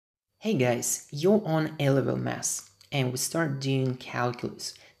Hey guys, you're on A-level maths and we start doing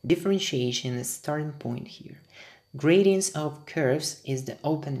calculus. Differentiation is the starting point here. Gradients of curves is the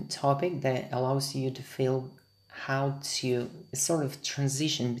open topic that allows you to feel how to sort of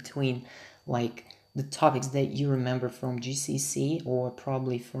transition between like the topics that you remember from GCSE or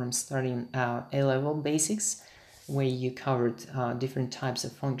probably from starting A-level basics where you covered different types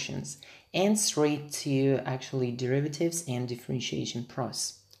of functions and straight to actually derivatives and differentiation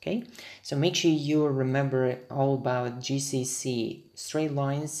process. Okay, so make sure you remember all about GCSE straight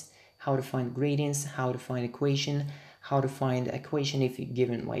lines, how to find gradients, how to find equation, how to find equation if you're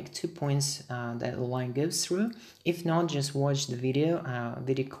given like 2 points that the line goes through. If not, just watch the video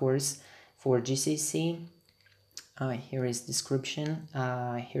course for GCSE. Here is description.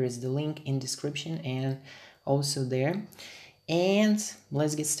 Here is the link in description and also there. And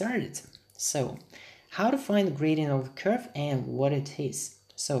let's get started. So, how to find the gradient of the curve and what it is.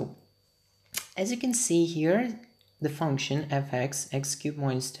 So, as you can see here, the function fx, x cubed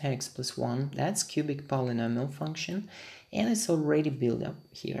minus 2x plus 1, that's cubic polynomial function, and it's already built up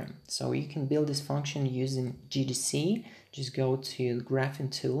here. So you can build this function using GDC. Just go to the graphing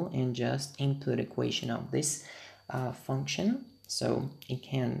tool and just input equation of this function. So it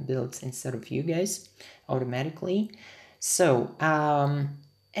can build instead of you guys automatically. So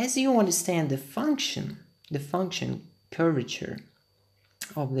as you understand the function curvature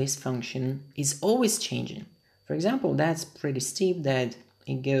of this function is always changing. For example, that's pretty steep that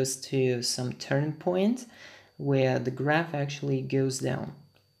it goes to some turning point where the graph actually goes down.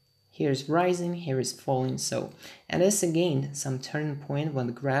 Here's rising, here is falling, so, and that's again some turning point when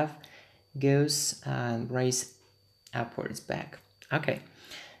the graph goes and rise upwards back. Okay,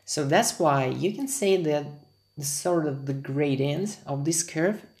 so that's why you can say that the gradient of this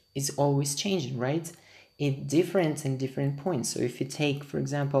curve is always changing, right? It's different in different points. So if you take, for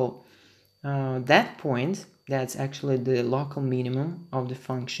example, that point, that's actually the local minimum of the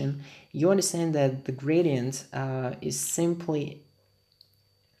function, you understand that the gradient is simply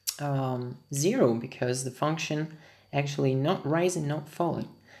 0 because the function actually not rising, not falling.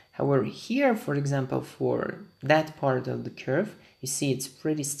 However, here, for example, for that part of the curve, you see it's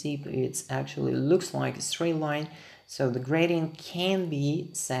pretty steep. It actually looks like a straight line. So the gradient can be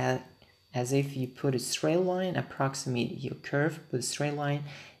set as if you put a straight line, approximate your curve, put a straight line,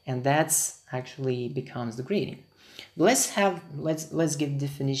 and that's actually becomes the gradient. Let's give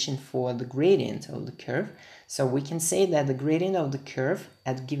definition for the gradient of the curve. So we can say that the gradient of the curve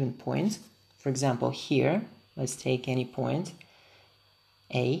at a given point, for example here, let's take any point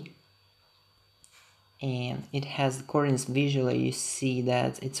A, and it has the coordinates visually. You see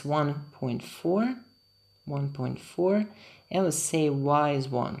that it's 1.4, and let's say y is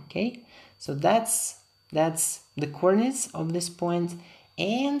 1. Okay, so that's the coordinates of this point,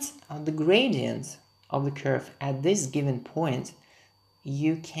 and the gradient of the curve at this given point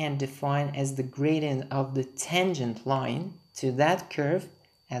you can define as the gradient of the tangent line to that curve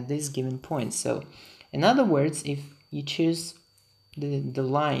at this given point. So in other words, if you choose the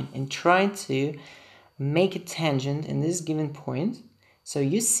line and try to make a tangent in this given point, so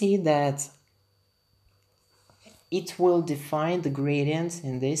you see that it will define the gradient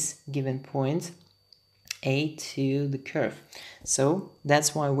in this given point A to the curve. So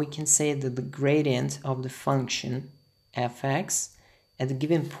that's why we can say that the gradient of the function fx at a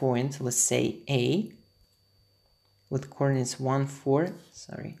given point, let's say A, with coordinates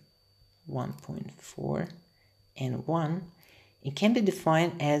 1.4 and 1, it can be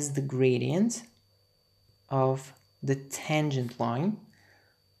defined as the gradient of the tangent line,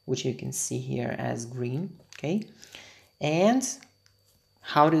 which you can see here as green. Okay, and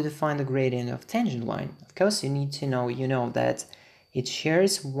how to define the gradient of tangent line? Of course, you need to know, that it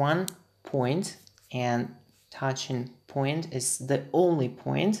shares one point, and touching point is the only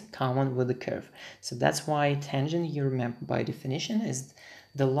point common with the curve. So that's why tangent, you remember by definition, is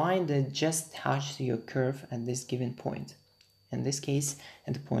the line that just touches your curve at this given point. In this case,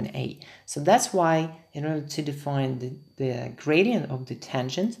 at the point A. So that's why in order to define the gradient of the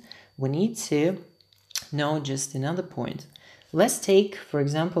tangent, we need to know just another point. Let's take, for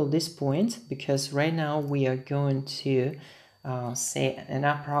example, this point, because right now we are going to say an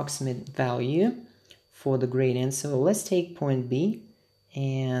approximate value for the gradient. So let's take point B,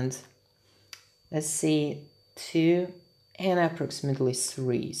 and let's say 2 and approximately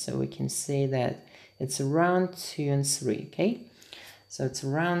 3. So we can say that it's around 2 and 3, okay? So it's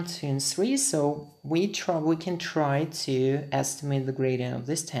around 2 and 3, so we can try to estimate the gradient of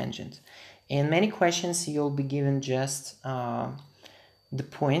this tangent. In many questions, you'll be given just the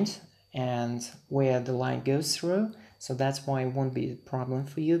point and where the line goes through. so that's why it won't be a problem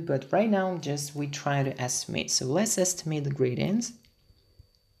for you. But right now, just we try to estimate. So let's estimate the gradient.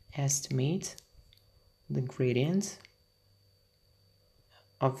 Estimate the gradient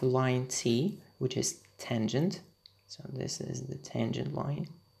of the line T, which is tangent. So this is the tangent line,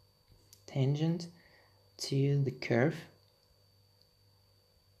 tangent to the curve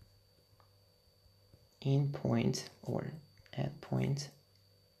in point or at point,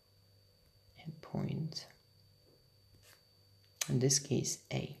 in this case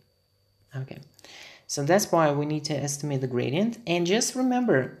A. Okay, so that's why we need to estimate the gradient. And just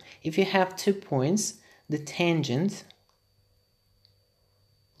remember, if you have 2 points, the tangent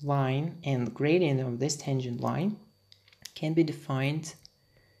line and the gradient of this tangent line can be defined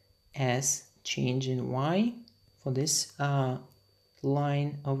as change in y for this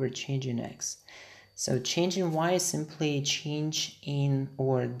line over change in x. So change in y is simply change in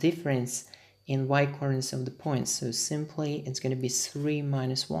or difference in y coordinates of the points. So simply it's going to be 3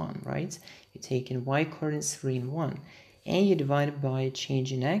 minus 1, right? You take in y coordinates 3 and 1, and you divide it by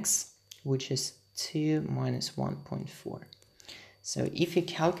change in x, which is 2 minus 1.4. So if you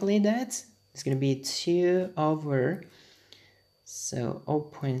calculate that, it's going to be 2 over, so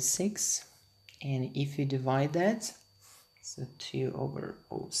 0.6, and if you divide that, so 2 over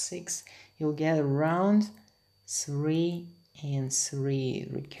 0.6, you'll get around 3 and 3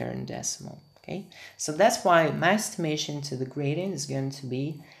 recurrent decimal. Okay, so that's why my estimation to the gradient is going to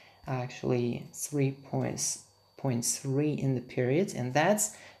be actually 3.3 in the period, and that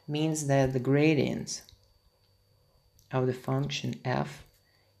means that the gradient of the function f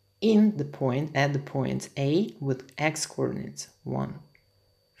in the point at the point A with x coordinates 1,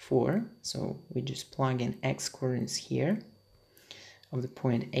 4. So we just plug in x coordinates here of the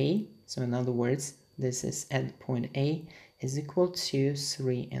point A. So in other words, this is at the point A is equal to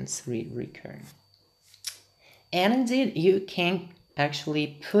 3 and 3 recurrent. And indeed, you can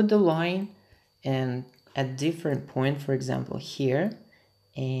actually put the line in at different point, for example, here.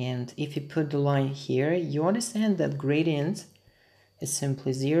 And if you put the line here, you understand that gradient is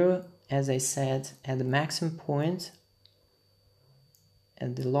simply 0, as I said, at the maximum point,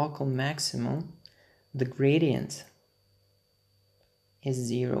 at the local maximum, the gradient is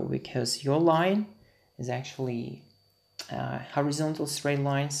 0 because your line is actually horizontal straight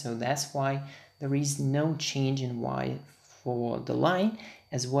line, so that's why there is no change in y for the line,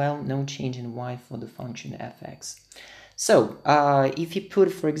 as well no change in y for the function fx. So if you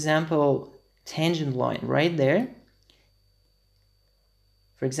put, for example, tangent line right there,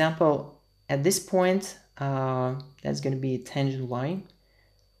 for example, at this point, that's going to be a tangent line,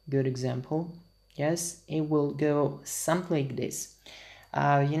 good example. Yes, it will go something like this.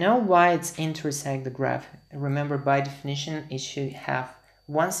 You know why it's intersect the graph? Remember, by definition, it should have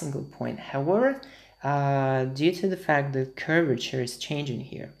one single point. However, due to the fact that curvature is changing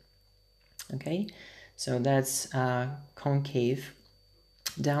here, okay, so that's concave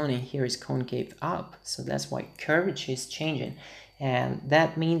down, and here is concave up. So that's why curvature is changing, and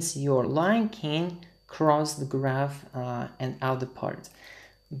that means your line can cross the graph and outer part.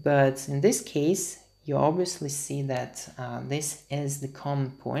 But in this case, you obviously see that this is the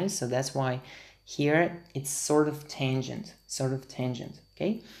common point, so that's why here it's sort of tangent,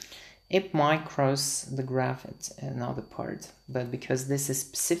 okay? It might cross the graph at another part, but because this is a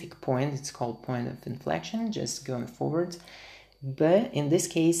specific point, it's called point of inflection, just going forward. But in this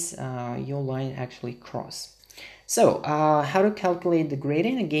case, your line actually cross. So how to calculate the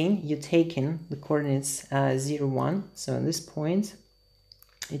gradient? Again, you take in the coordinates 0, 1. So at this point,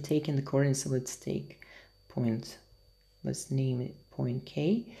 you take in the coordinates. So let's take point, let's name it point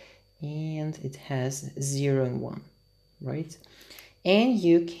K, and it has 0 and 1, right? And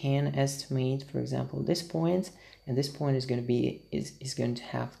you can estimate, for example, this point, and this point is going to be is going to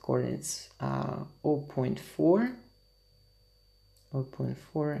have coordinates 0.4,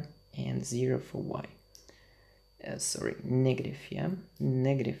 and 0 for y. Sorry, negative, yeah,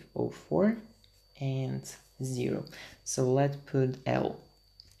 negative 0.4 and 0. So let's put L.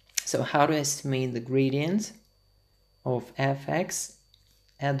 So how to estimate the gradient of fx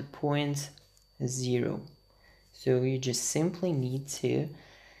at the point 0? So you just simply need to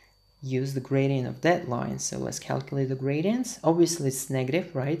use the gradient of that line. So let's calculate the gradient. Obviously it's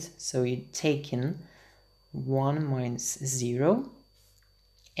negative, right? So you take in 1 minus 0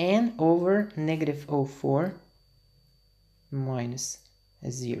 and over negative 0.4 minus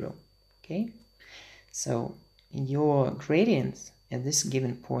 0, okay? So your gradient at this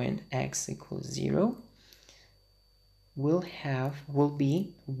given point x equals 0 will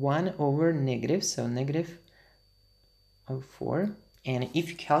be 1 over negative, so negative 0.4, and if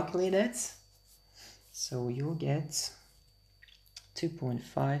you calculate it, So you'll get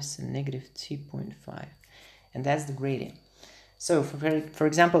 2.5, so negative 2.5, and that's the gradient. So for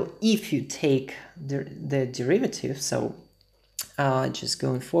example, if you take the derivative, so just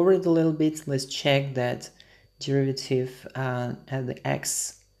going forward a little bit, let's check that derivative at the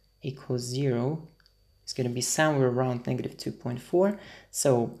x equals 0 is going to be somewhere around negative 2.4.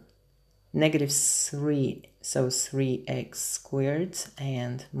 So negative 3, so 3x squared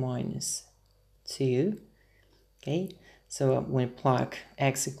and minus 2. Okay, so when we plug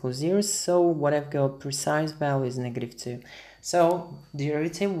x equals 0, so what I've got precise value is negative 2. So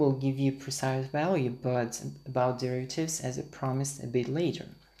derivative will give you precise value, but about derivatives, as I promised, a bit later.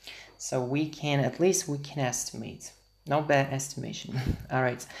 So at least we can estimate. Not bad estimation. All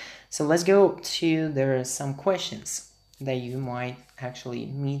right, so let's go to, there are some questions that you might actually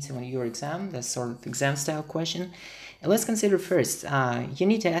meet on your exam, that's sort of exam style question. And let's consider first, you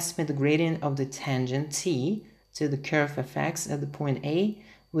need to estimate the gradient of the tangent t to the curve f(x) at the point A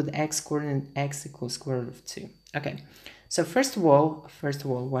with x coordinate x equals square root of 2. Okay, so first of all,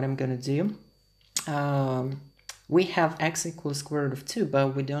 what I'm gonna do, we have x equals square root of 2,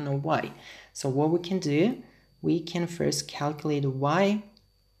 but we don't know y. So what we can do, we can first calculate y.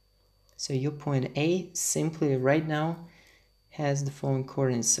 So your point A simply right now has the following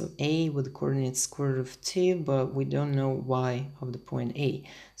coordinates. So A with the coordinates square root of 2, but we don't know y of the point A.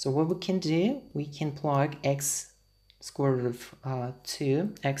 So what we can do, we can plug x square root of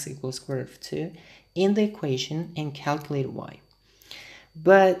 2, x equals square root of 2, in the equation and calculate y.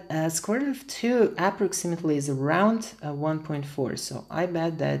 But square root of 2 approximately is around 1.4. So I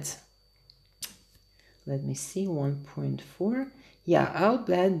bet that, let me see, 1.4. Yeah, I'll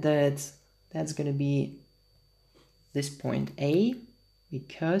bet that that's going to be this point A,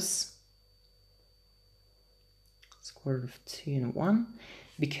 because square root of 2 and 1,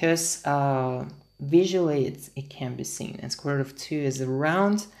 because visually it can be seen, and square root of 2 is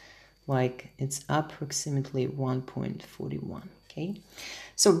around, like, it's approximately 1.41. Okay,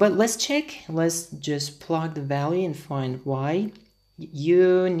 so but let's check, let's just plug the value and find y.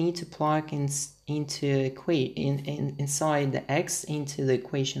 You need to plug inside the x into the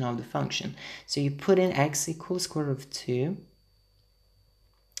equation of the function. So you put in x equals square root of 2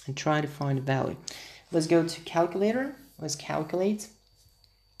 and try to find the value. Let's go to calculator. Let's calculate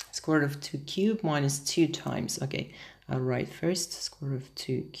square root of 2 cubed minus 2 times. Okay, I'll write first square root of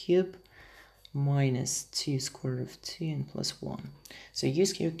 2 cubed minus 2 square root of 2 and plus 1. So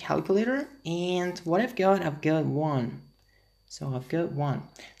use your calculator, and what I've got 1. So I've got 1.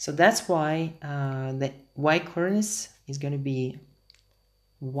 So that's why the y coordinates is going to be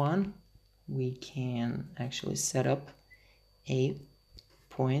 1. We can actually set up a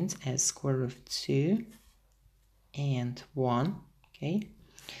point as square root of 2 and 1. Okay,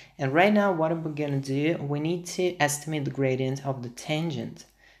 and right now what we're going to do, we need to estimate the gradient of the tangent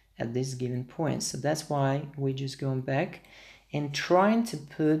at this given point. So that's why we're just going back and trying to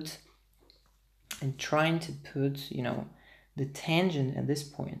put you know, the tangent at this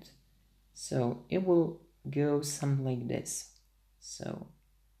point. So it will go something like this. So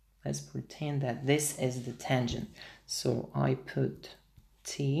let's pretend that this is the tangent. So I put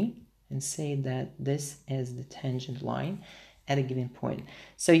t and say that this is the tangent line at a given point.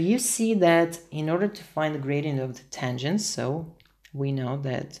 So you see that in order to find the gradient of the tangent, so we know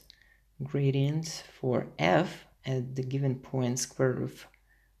that gradient for f at the given point square root of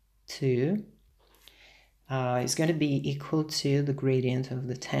 2 is going to be equal to the gradient of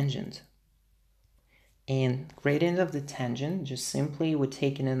the tangent. And gradient of the tangent, just simply we're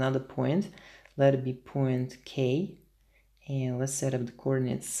taking another point, let it be point K, and let's set up the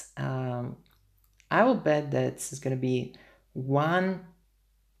coordinates. I will bet that it's going to be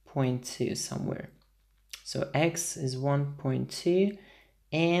 1.2 somewhere. So x is 1.2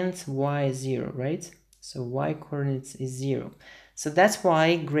 and y is 0, right? So y coordinates is 0. So that's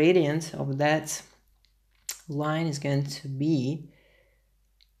why gradient of that line is going to be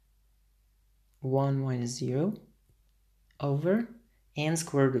 1 minus 0 over n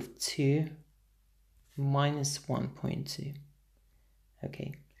square root of 2 minus 1.2.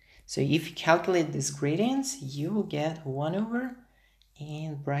 Okay, so if you calculate these gradients, you will get 1 over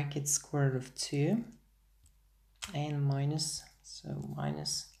and bracket square root of 2 and minus, so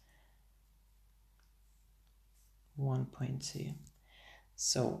minus 1.2.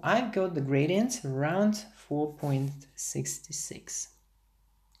 So I've got the gradient around 4.66.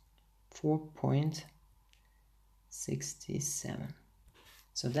 4.67.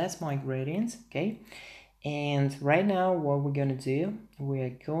 So that's my gradient, okay? And right now what we're going to do, we are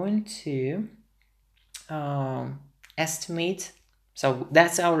going to estimate So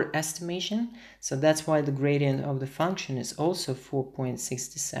that's our estimation. So that's why the gradient of the function is also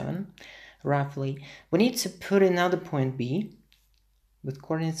 4.67 roughly. We need to put another point B with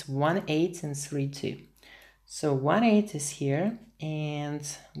coordinates 1, 8 and 3, 2. So 1, 8 is here, and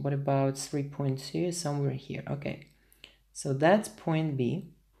what about 3.2 somewhere here? Okay, so that's point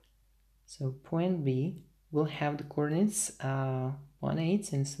B. So point B will have the coordinates 1,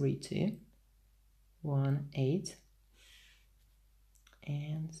 8 and 3, 2. 1, 8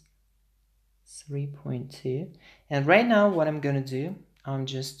 and 3.2. And right now what I'm going to do, I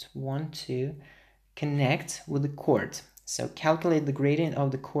just want to connect with the chord. So calculate the gradient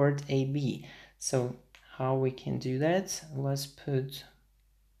of the chord AB. So how we can do that? Let's put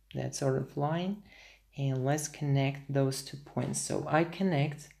that sort of line and let's connect those 2 points. So I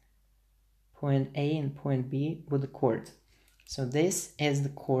connect point A and point B with the chord. So this is the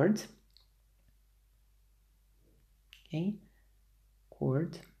chord. Okay,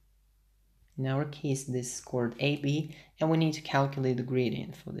 chord. In our case, this is chord AB, and we need to calculate the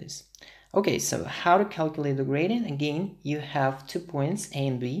gradient for this. Okay, so how to calculate the gradient? Again, you have 2 points, A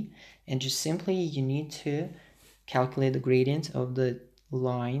and B, and just simply you need to calculate the gradient of the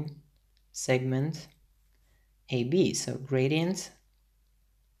line segment AB. So gradient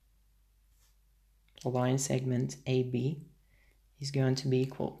line segment AB is going to be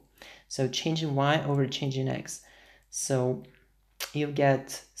equal. So changing y over changing x. So you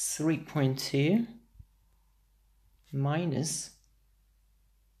get 3.2 minus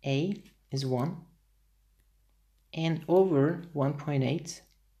A is 1 and over 1.8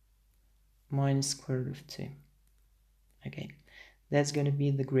 minus square root of 2. Okay, that's going to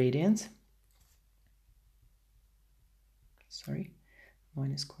be the gradient. Sorry,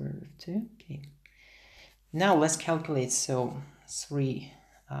 minus square root of 2. Okay, now let's calculate. So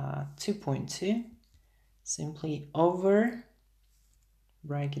 2.2 simply over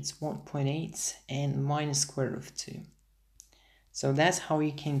brackets 1.8 and minus square root of 2. So that's how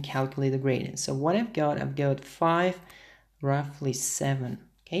you can calculate the gradient. So what I've got 5, roughly 7.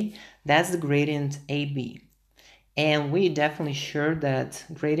 Okay, that's the gradient AB. And we're definitely sure that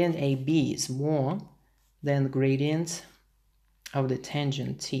gradient AB is more than the gradient of the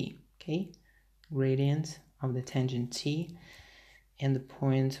tangent T. Okay, gradient of the tangent T, and the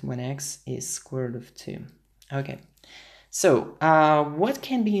point when x is square root of 2. Okay, so what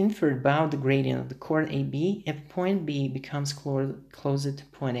can be inferred about the gradient of the chord AB if point B becomes closer to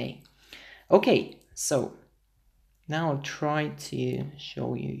point A? Okay, so now I'll try to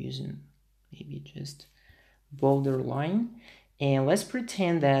show you using maybe just bolder line, and let's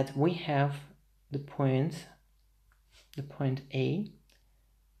pretend that we have the point A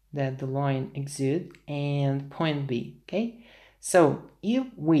that the line exudes and point B. Okay, so if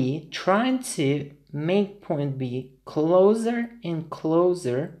we try to make point B closer and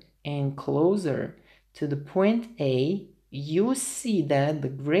closer and closer to the point A, you see that the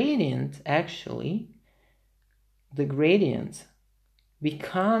gradient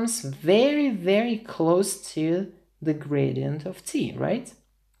becomes very, very close to the gradient of T, right?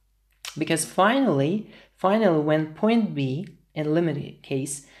 Because finally when point B, in limited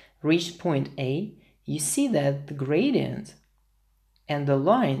case, reach point A, you see that the gradient and the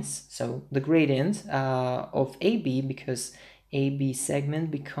lines, so the gradient of AB, because AB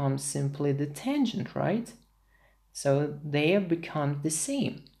segment becomes simply the tangent, right? So they become the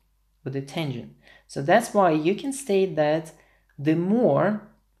same with the tangent. So that's why you can state that the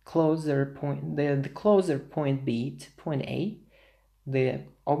closer point B to point A, the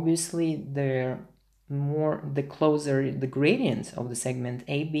closer the gradient of the segment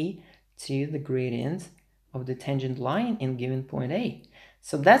AB to the gradient of the tangent line in given point A.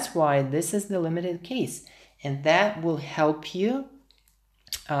 So that's why this is the limited case, and that will help you.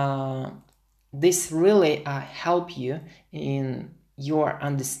 This really help you in your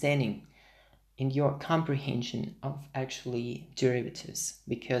understanding, in your comprehension of actually derivatives,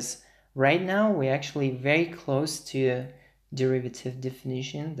 because right now we're actually very close to derivative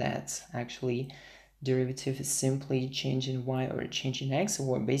definition, that actually derivative is simply changing y or changing x,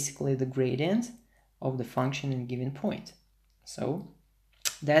 or basically the gradient of the function in given point. So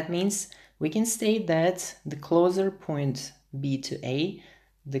that means we can state that the closer point B to A,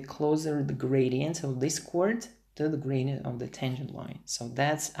 the closer the gradient of this chord to the gradient of the tangent line. So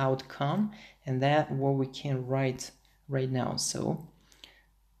that's outcome, and that what we can write right now. So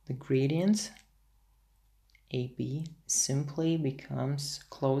the gradient AB simply becomes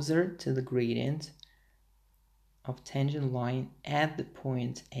closer to the gradient of tangent line at the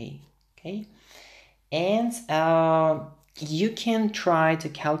point A. Okay, and you can try to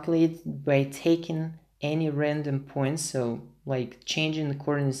calculate by taking any random point, so like changing the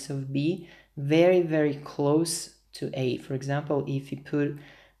coordinates of B very, very close to A. For example, if you put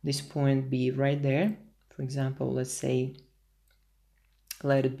this point B right there, for example, let's say,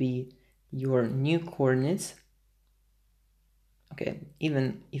 let it be your new coordinates. Okay,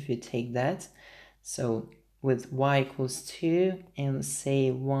 even if you take that, so with y equals 2 and let's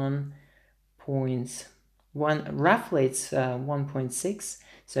say 1.1, roughly it's 1.6.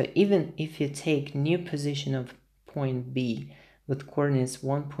 So even if you take new position of point B with coordinates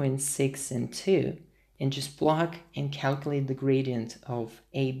 1.6 and 2 and just plug and calculate the gradient of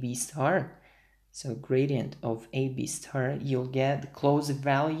AB star, so gradient of AB star, you'll get the closest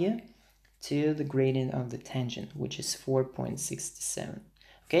value to the gradient of the tangent, which is 4.67.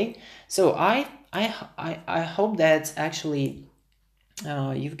 Okay, so I hope that actually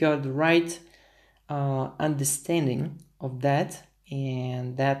you've got the right understanding of that,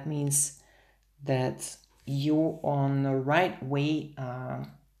 and that means that you're on the right way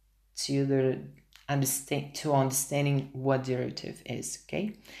to understanding what derivative is.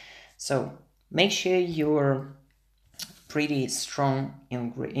 Okay, so make sure you're pretty strong in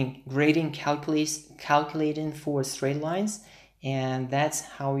gradient calculating for straight lines, and that's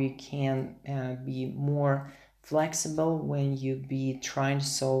how you can be more flexible when you be trying to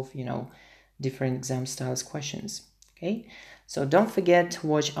solve, different exam styles questions. Okay, so don't forget to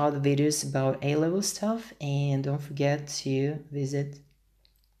watch other videos about A-level stuff, and don't forget to visit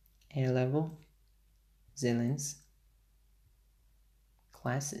A-level Zillion's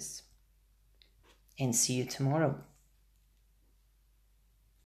classes, and see you tomorrow.